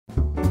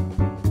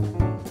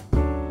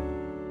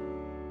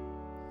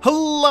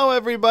Hello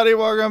everybody,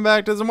 welcome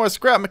back to some more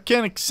Scrap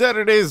Mechanic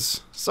Saturdays.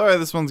 Sorry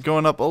this one's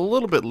going up a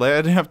little bit late. I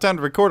didn't have time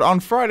to record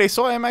on Friday,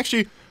 so I am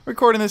actually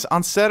recording this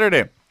on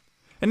Saturday.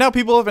 And now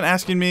people have been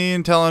asking me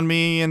and telling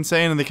me and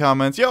saying in the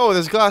comments, yo,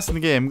 there's glass in the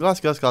game. Glass,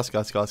 glass, glass,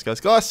 glass, glass, glass,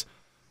 glass.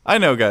 I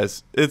know,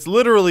 guys. It's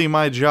literally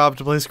my job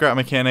to play Scrap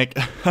Mechanic.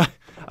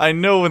 I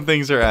know when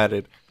things are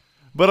added.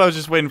 But I was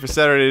just waiting for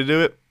Saturday to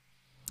do it.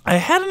 I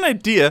had an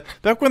idea,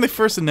 back when they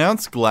first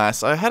announced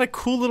glass, I had a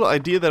cool little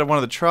idea that I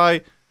wanted to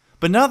try.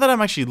 But now that I'm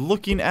actually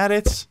looking at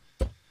it,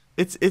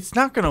 it's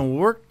not gonna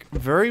work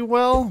very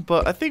well.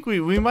 But I think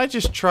we might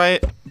just try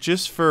it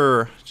just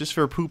for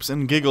poops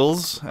and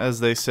giggles,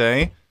 as they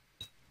say.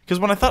 Because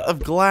when I thought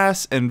of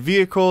glass and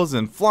vehicles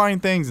and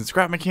flying things and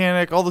Scrap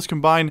Mechanic, all this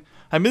combined,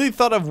 I immediately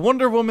thought of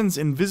Wonder Woman's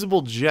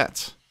invisible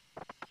jet,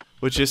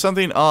 which is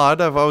something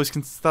odd. I've always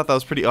thought that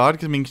was pretty odd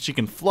because I mean she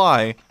can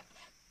fly,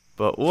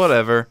 but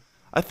whatever.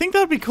 I think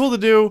that'd be cool to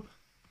do,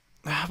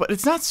 but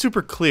it's not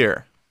super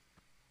clear.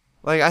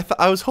 Like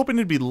I was hoping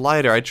it'd be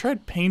lighter. I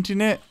tried painting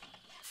it,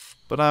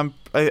 but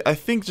I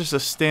think just a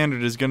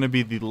standard is going to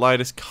be the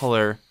lightest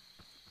color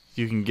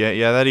you can get.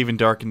 Yeah, that even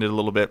darkened it a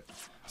little bit.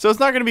 So it's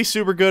not going to be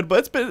super good,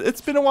 but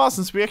it's been a while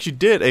since we actually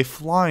did a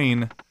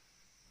flying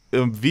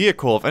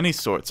vehicle of any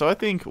sort. So I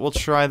think we'll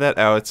try that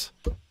out.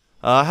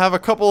 I have a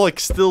couple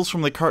like stills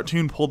from the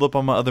cartoon pulled up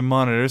on my other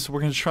monitor, so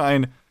we're going to try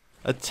and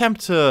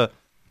attempt to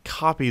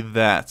copy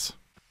that.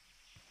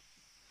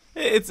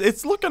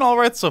 It's looking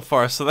alright so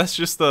far, so that's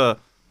just the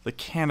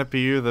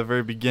canopy at the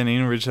very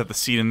beginning. We just have the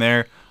seat in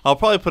there. I'll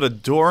probably put a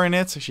door in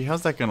it. Actually,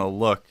 how's that gonna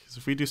look? Because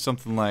if we do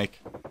something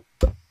like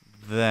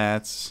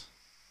that,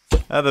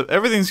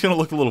 everything's gonna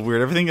look a little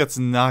weird. Everything that's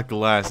not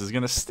glass is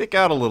gonna stick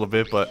out a little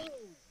bit, but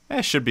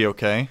it should be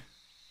okay.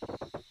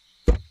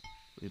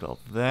 Delete all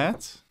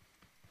that.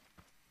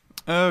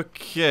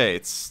 Okay,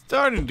 it's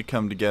starting to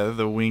come together.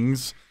 The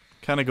wings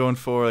kind of going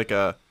for like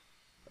a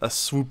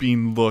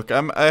swooping look.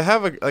 I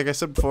have like I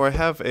said before, I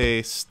have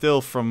a still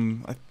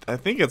from I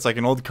think it's like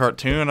an old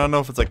cartoon. I don't know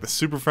if it's like the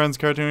Super Friends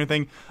cartoon or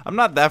anything. I'm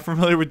not that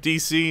familiar with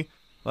DC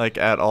like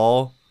at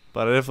all,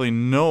 but I definitely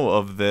know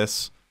of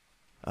this.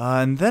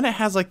 And then it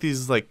has like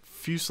these like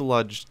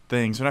fuselage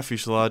things, or not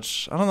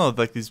fuselage. I don't know,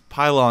 like these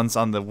pylons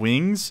on the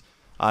wings.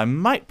 I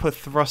might put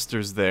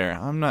thrusters there.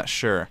 I'm not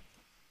sure.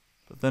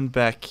 But then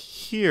back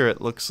here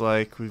it looks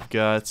like we've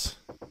got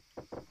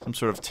some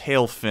sort of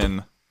tail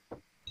fin.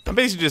 I'm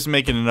basically just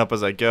making it up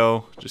as I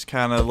go, just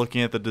kind of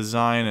looking at the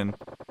design and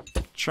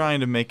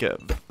trying to make it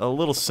a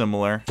little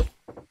similar.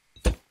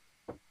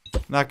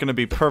 Not going to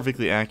be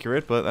perfectly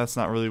accurate, but that's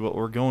not really what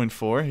we're going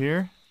for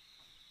here.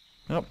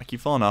 Nope, I keep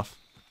falling off.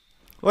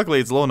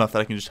 Luckily it's low enough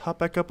that I can just hop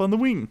back up on the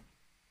wing.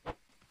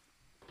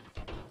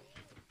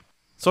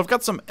 So I've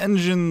got some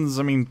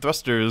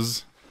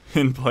thrusters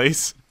in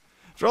place.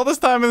 For all this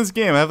time in this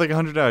game, I have like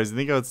 100 hours. I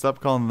think I would stop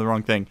calling them the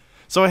wrong thing.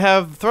 So I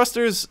have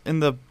thrusters in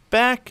the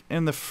back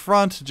and the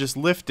front to just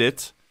lift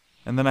it,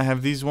 and then I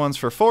have these ones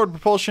for forward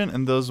propulsion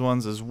and those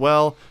ones as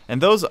well. And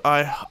those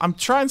I'm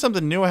trying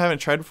something new I haven't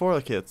tried before.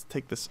 Okay, let's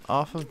take this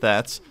off of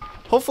that.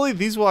 Hopefully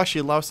these will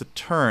actually allow us to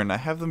turn. I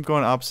have them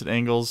going opposite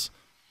angles.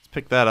 Let's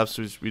pick that up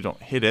so we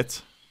don't hit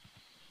it.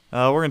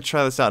 We're gonna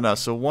try this out now.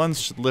 So one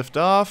should lift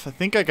off. I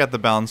think I got the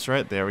balance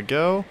right. There we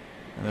go.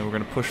 And then we're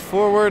gonna push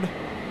forward.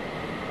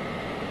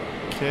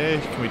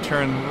 Okay, can we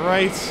turn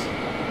right?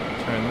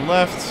 Turn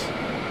left.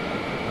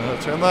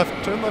 Turn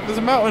left, there's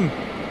a mountain!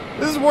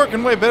 This is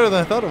working way better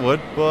than I thought it would,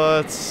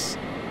 but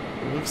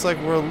it looks like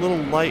we're a little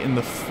light in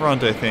the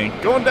front, I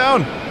think. Going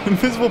down!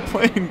 Invisible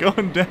plane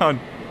going down!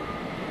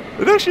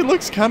 It actually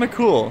looks kind of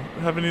cool,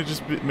 having it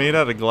just be made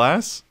out of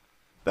glass.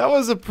 That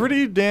was a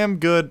pretty damn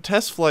good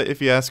test flight,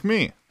 if you ask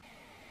me.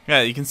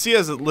 Yeah, you can see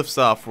as it lifts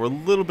off, we're a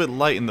little bit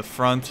light in the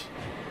front.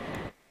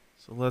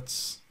 So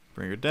let's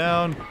bring her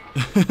down.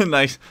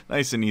 nice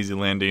and easy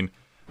landing.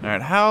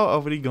 Alright, how are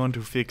we going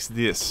to fix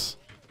this?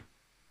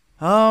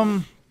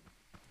 I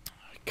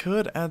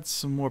could add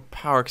some more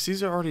power, because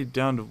these are already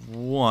down to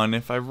 1.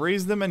 If I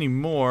raise them any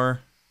more,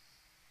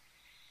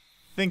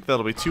 I think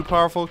that'll be too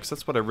powerful, because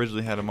that's what I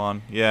originally had them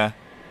on. Yeah.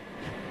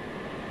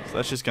 So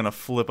that's just going to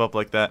flip up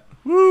like that.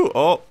 Woo!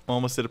 Oh,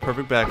 almost did a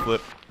perfect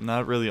backflip.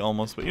 Not really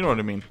almost, but you know what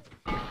I mean.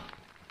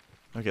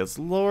 Okay, let's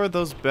lower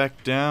those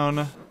back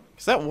down,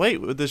 because that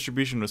weight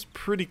distribution was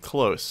pretty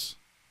close.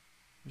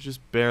 It was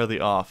just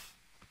barely off.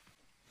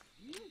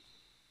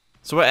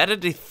 So I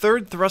added a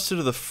third thruster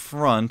to the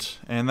front,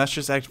 and that's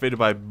just activated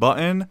by a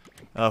button.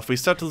 If we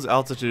start to lose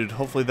altitude,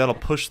 hopefully that'll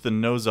push the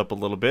nose up a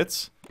little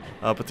bit.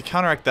 But to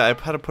counteract that, I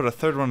had to put a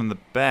third one in the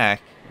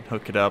back and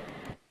hook it up.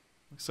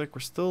 Looks like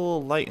we're still a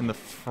little light in the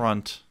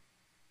front.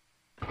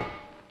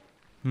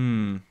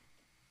 Let's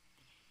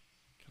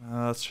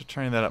try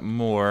turning that up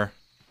more.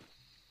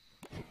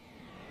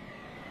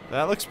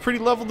 That looks pretty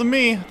level to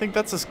me. I think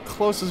that's as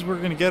close as we're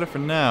going to get it for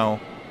now.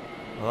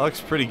 Well, that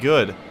looks pretty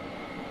good.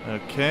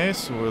 Okay,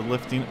 so we're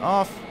lifting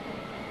off,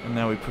 and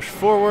now we push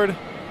forward.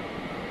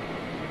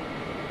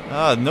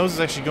 The nose is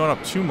actually going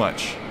up too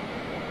much.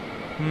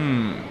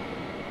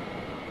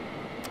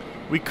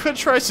 We could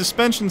try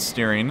suspension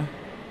steering.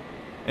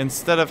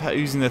 instead of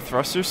using the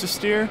thrusters to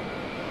steer.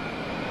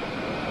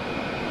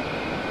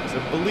 So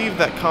I believe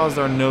that caused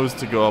our nose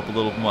to go up a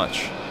little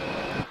much.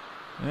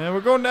 And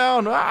we're going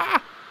down.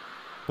 Ah!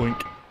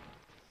 Boink.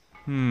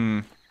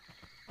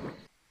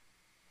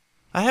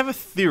 I have a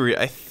theory.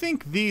 I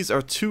think these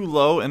are too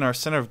low in our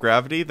center of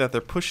gravity that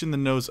they're pushing the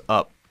nose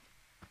up.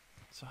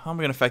 So how am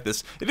I going to affect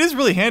this? It is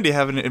really handy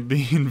having it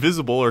be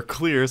invisible or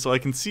clear so I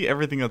can see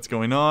everything that's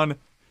going on.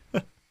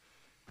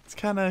 It's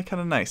kind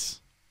of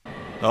nice.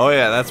 Oh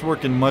yeah, that's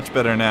working much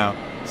better now.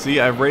 See,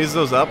 I raised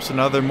those up so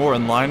now they're more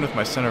in line with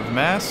my center of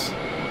mass.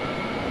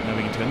 Now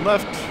we can turn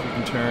left, we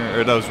can turn,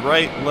 or that was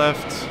right,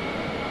 left.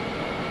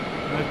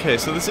 Okay,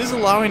 so this is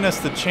allowing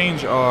us to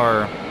change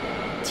our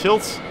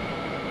tilt,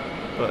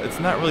 but it's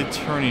not really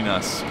turning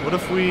us. What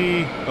if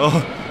we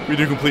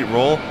do complete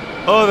roll?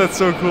 Oh, that's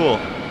so cool.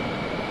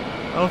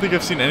 I don't think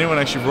I've seen anyone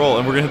actually roll,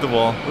 and we're gonna hit the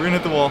wall. We're gonna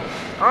hit the wall.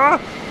 Ah!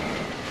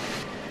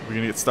 We're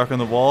gonna get stuck on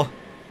the wall.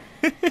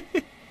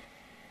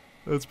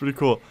 That's pretty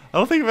cool. I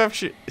don't think I've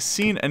actually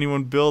seen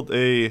anyone build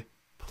a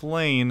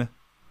plane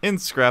in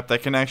Scrap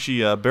that can actually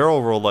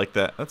barrel roll like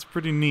that. That's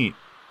pretty neat.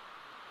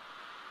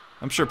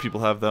 I'm sure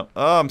people have though.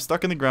 Oh, I'm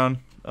stuck in the ground.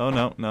 Oh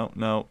no, no,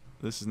 no.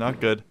 This is not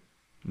good.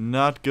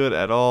 Not good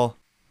at all.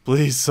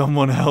 Please,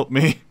 someone help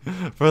me.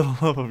 For the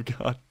love of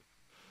God.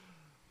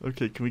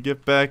 Okay, can we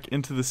get back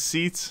into the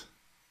seats?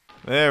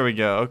 There we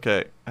go.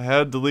 Okay. I had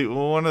to delete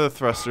one of the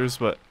thrusters,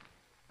 but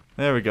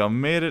there we go.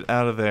 Made it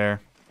out of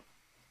there.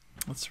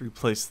 Let's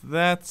replace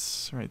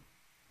that right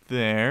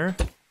there.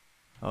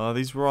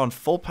 These were on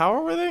full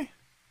power, were they?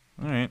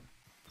 Alright.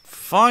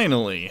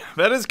 Finally!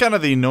 That is kind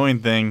of the annoying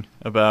thing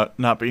about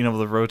not being able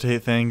to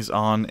rotate things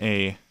on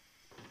a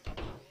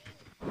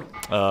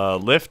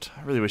lift.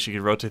 I really wish you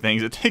could rotate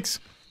things. It takes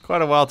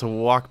quite a while to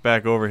walk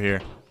back over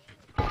here.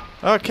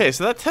 Okay,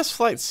 so that test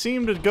flight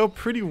seemed to go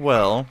pretty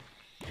well.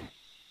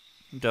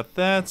 We got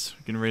that.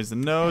 We can raise the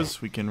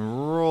nose. We can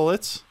roll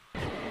it.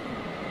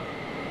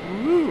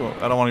 Woo!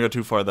 I don't want to go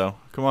too far though.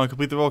 Come on,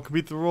 complete the roll,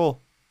 complete the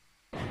roll.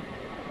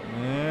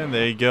 And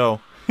there you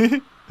go.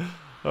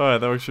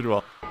 Alright, that works pretty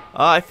well.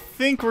 I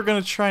think we're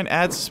going to try and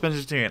add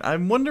suspension steering.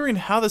 I'm wondering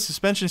how the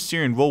suspension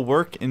steering will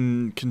work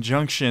in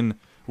conjunction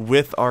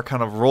with our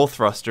kind of roll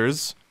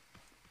thrusters.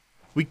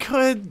 We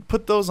could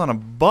put those on a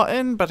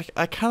button, but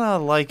I kind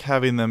of like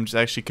having them just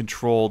actually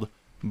controlled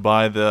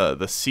by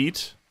the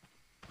seat.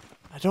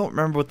 I don't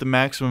remember what the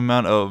maximum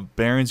amount of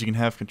bearings you can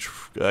have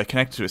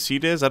connected to a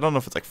seat is. I don't know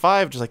if it's like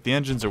 5, just like the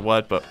engines or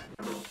what, but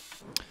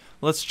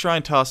let's try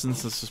and toss in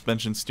some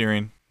suspension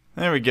steering.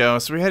 There we go.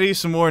 So we had to use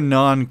some more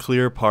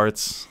non-clear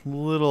parts. A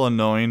little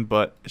annoying,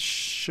 but it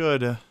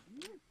should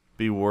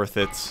be worth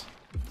it.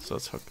 So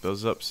let's hook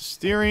those up. So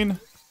steering.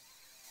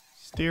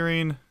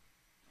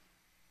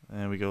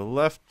 And we go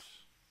left,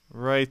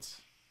 right.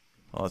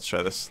 Oh, let's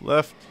try this.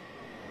 Left.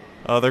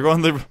 Oh, they're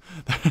going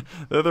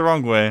they're the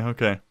wrong way.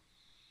 Okay.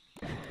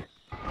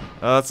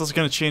 That's also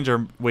going to change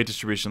our weight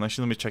distribution.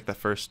 Actually, let me check that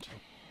first.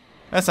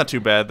 That's not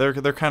too bad. They're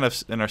kind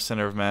of in our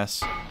center of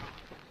mass.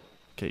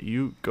 Okay,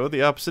 you go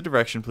the opposite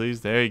direction,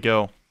 please. There you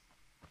go.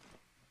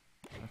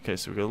 Okay,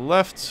 so we go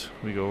left,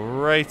 we go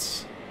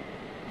right,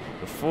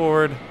 go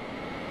forward.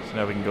 So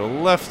now we can go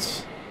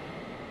left.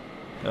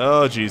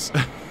 Oh, jeez.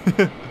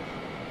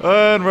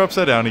 And we're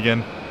upside down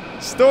again.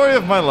 Story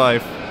of my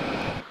life.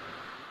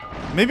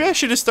 Maybe I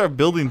should just start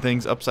building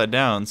things upside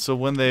down, so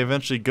when they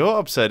eventually go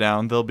upside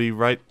down, they'll be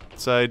right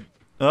side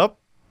up,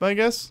 I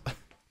guess.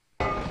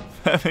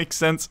 That makes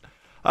sense.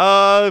 People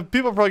are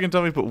probably gonna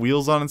tell me to put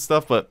wheels on and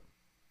stuff, but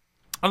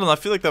I don't know, I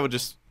feel like that would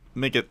just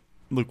make it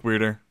look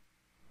weirder.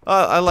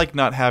 I like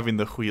not having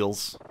the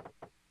wheels.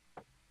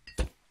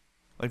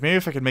 Like, maybe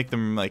if I could make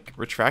them, like,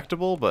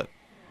 retractable, but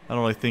I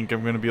don't really think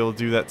I'm going to be able to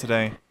do that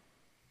today.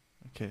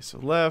 Okay, so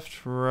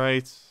left,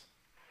 right,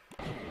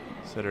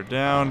 set her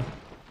down.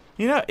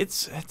 You know,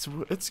 it's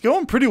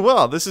going pretty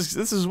well. This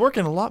is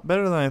working a lot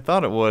better than I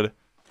thought it would.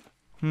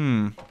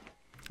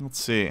 Let's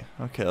see.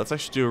 Okay, let's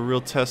actually do a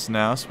real test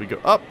now. So we go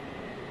up,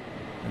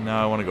 and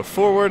now I want to go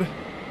forward.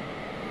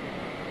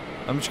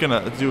 I'm just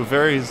gonna do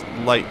very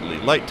lightly,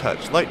 light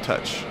touch.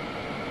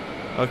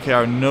 Okay,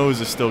 our nose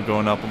is still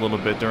going up a little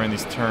bit during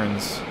these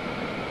turns.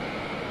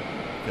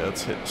 Okay,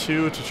 let's hit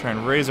 2 to try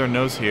and raise our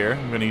nose here.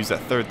 I'm gonna use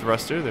that third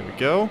thruster. There we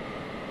go.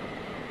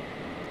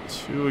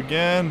 2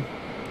 again.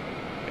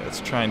 Okay, let's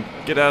try and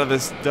get out of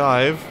this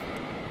dive.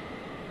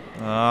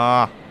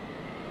 Ah.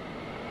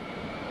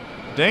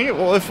 Dang it.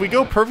 Well, if we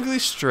go perfectly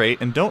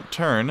straight and don't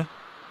turn,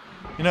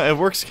 you know, it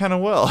works kind of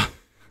well.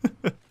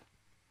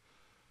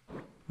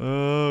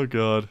 Oh,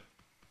 God.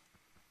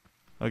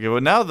 Okay,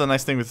 well, now the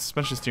nice thing with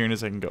suspension steering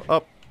is I can go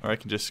up, or I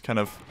can just kind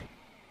of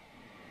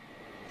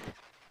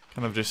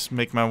just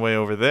make my way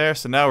over there.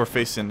 So now we're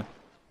facing a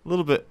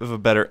little bit of a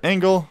better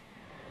angle.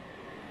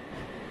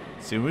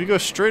 See, when we go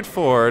straight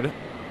forward,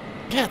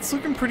 yeah, it's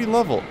looking pretty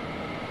level.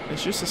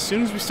 It's just as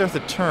soon as we start to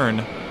turn,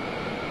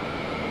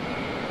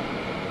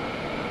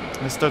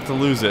 I start to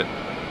lose it.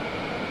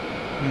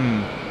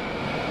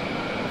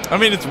 I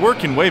mean, it's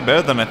working way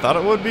better than I thought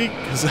it would be,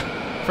 because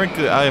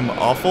Frankly, I am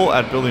awful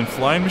at building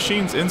flying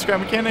machines in Scrap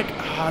Mechanic.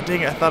 Ah,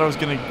 dang it, I thought I was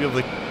going to be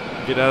able to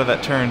get out of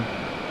that turn.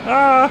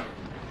 Ah!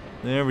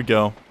 There we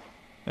go.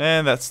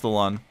 And that's still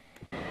on.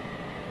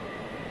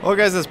 Well,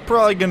 guys, that's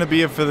probably going to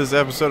be it for this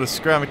episode of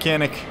Scrap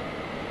Mechanic.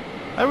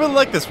 I really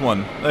like this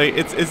one. Like,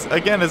 it's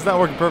again, it's not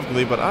working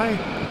perfectly, but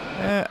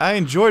I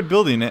enjoyed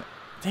building it.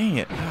 Dang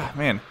it. Ah,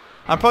 man.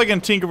 I'm probably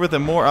going to tinker with it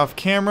more off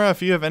camera.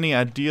 If you have any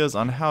ideas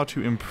on how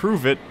to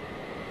improve it,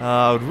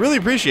 I would really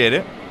appreciate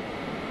it.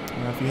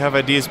 If you have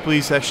ideas,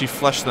 please actually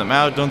flesh them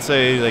out. Don't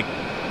say, like,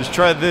 just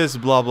try this,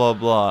 blah, blah,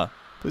 blah.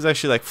 Please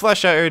actually, like,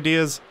 flesh out your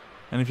ideas.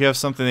 And if you have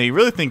something that you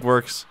really think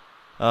works,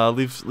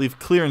 leave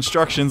clear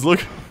instructions.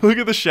 Look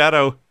at the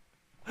shadow.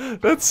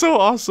 That's so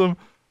awesome.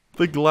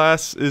 The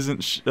glass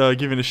isn't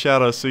giving a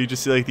shadow, so you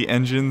just see, like, the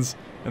engines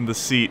and the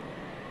seat.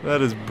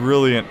 That is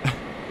brilliant.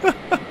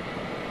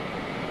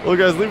 Well,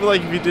 guys, leave a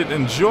like if you did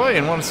enjoy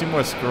and want to see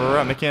more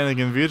Scrap Mechanic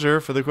in the future.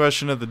 For the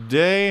question of the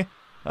day,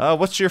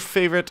 what's your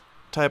favorite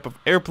type of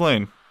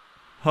airplane?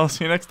 I'll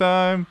see you next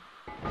time.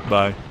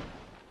 Bye.